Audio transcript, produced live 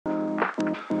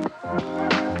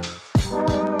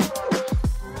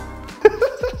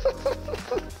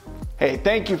Hey,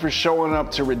 thank you for showing up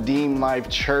to Redeem Life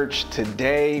Church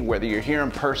today, whether you're here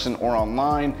in person or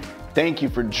online. Thank you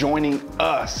for joining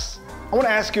us. I want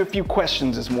to ask you a few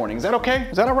questions this morning. Is that okay?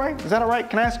 Is that all right? Is that all right?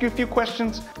 Can I ask you a few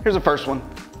questions? Here's the first one.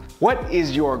 What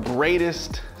is your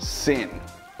greatest sin?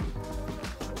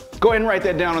 Go ahead and write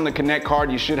that down on the Connect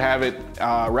card. You should have it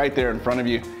right there in front of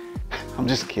you. I'm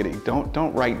just kidding.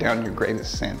 Don't write down your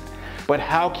greatest sin. But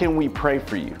how can we pray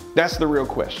for you? That's the real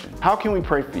question. How can we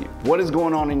pray for you? What is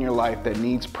going on in your life that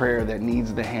needs prayer, that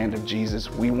needs the hand of Jesus?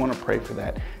 We want to pray for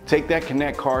that. Take that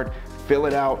Connect card, fill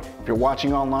it out. If you're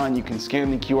watching online, you can scan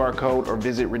the QR code or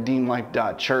visit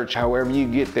redeemlife.church. However you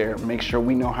get there, make sure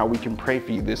we know how we can pray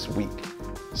for you this week.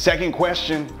 Second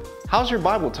question, how's your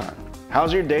Bible time?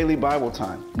 How's your daily Bible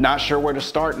time? Not sure where to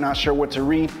start, not sure what to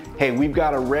read? Hey, we've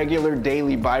got a regular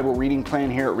daily Bible reading plan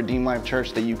here at Redeem Life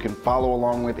Church that you can follow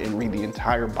along with and read the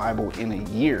entire Bible in a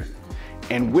year.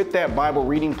 And with that Bible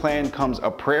reading plan comes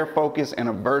a prayer focus and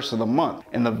a verse of the month.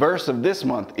 And the verse of this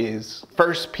month is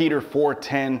 1 Peter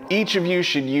 4:10. Each of you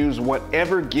should use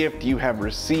whatever gift you have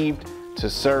received to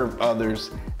serve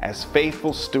others as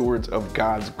faithful stewards of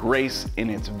God's grace in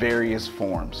its various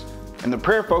forms. And the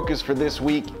prayer focus for this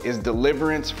week is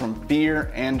deliverance from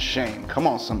fear and shame. Come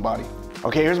on, somebody.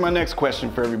 Okay, here's my next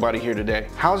question for everybody here today.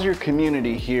 How's your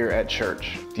community here at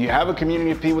church? Do you have a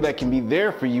community of people that can be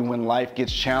there for you when life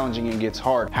gets challenging and gets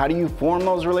hard? How do you form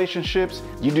those relationships?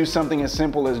 You do something as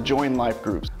simple as join life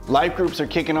groups. Life groups are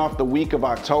kicking off the week of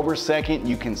October 2nd.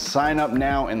 You can sign up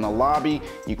now in the lobby.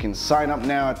 You can sign up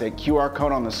now at that QR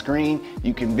code on the screen.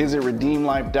 You can visit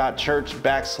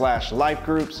redeemlife.church/life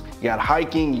groups. You got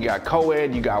hiking, you got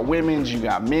co-ed, you got women's, you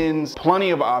got men's.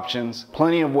 Plenty of options,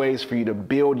 plenty of ways for you to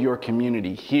build your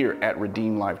community here at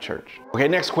Redeem Life Church. Okay,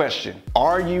 next question.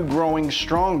 Are you growing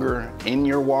stronger in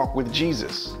your walk with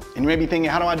Jesus? And you may be thinking,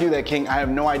 how do I do that, King? I have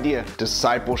no idea.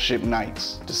 Discipleship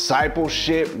nights.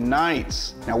 Discipleship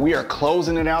nights. Now we are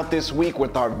closing it out this week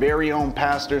with our very own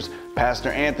pastors,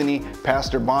 Pastor Anthony,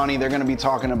 Pastor Bonnie. They're going to be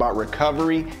talking about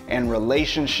recovery and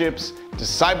relationships.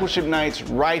 Discipleship nights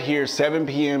right here, 7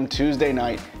 p.m. Tuesday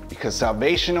night, because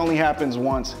salvation only happens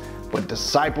once, but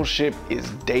discipleship is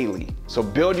daily. So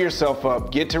build yourself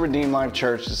up. Get to Redeem Life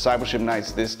Church Discipleship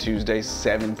Nights this Tuesday,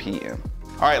 7 p.m.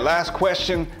 All right, last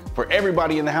question for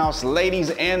everybody in the house,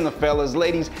 ladies and the fellas.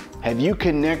 Ladies, have you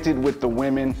connected with the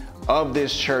women of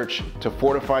this church to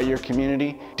fortify your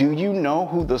community? Do you know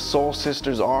who the Soul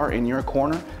Sisters are in your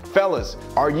corner? Fellas,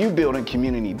 are you building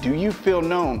community? Do you feel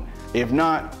known? If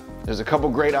not, there's a couple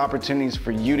great opportunities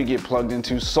for you to get plugged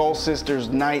into. Soul Sisters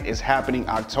Night is happening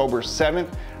October 7th,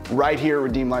 right here at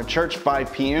Redeem Life Church,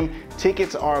 5 p.m.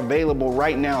 Tickets are available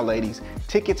right now, ladies.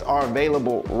 Tickets are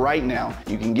available right now.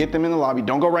 You can get them in the lobby.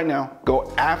 Don't go right now.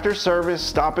 Go after service,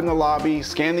 stop in the lobby,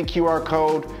 scan the QR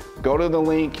code, go to the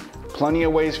link. Plenty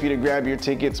of ways for you to grab your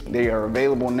tickets. They are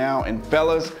available now. And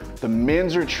fellas, the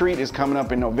men's retreat is coming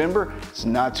up in November. It's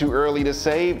not too early to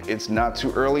save. It's not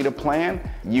too early to plan.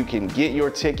 You can get your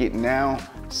ticket now.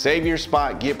 Save your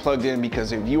spot, get plugged in,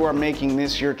 because if you are making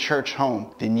this your church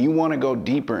home, then you want to go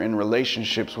deeper in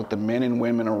relationships with the men and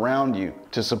women around you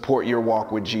to support your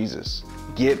walk with Jesus.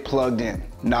 Get plugged in,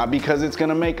 not because it's going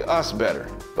to make us better,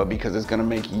 but because it's going to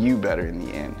make you better in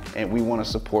the end. And we want to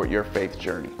support your faith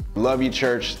journey. Love you,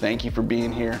 church. Thank you for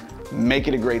being here. Make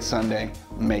it a great Sunday.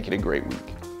 Make it a great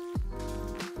week.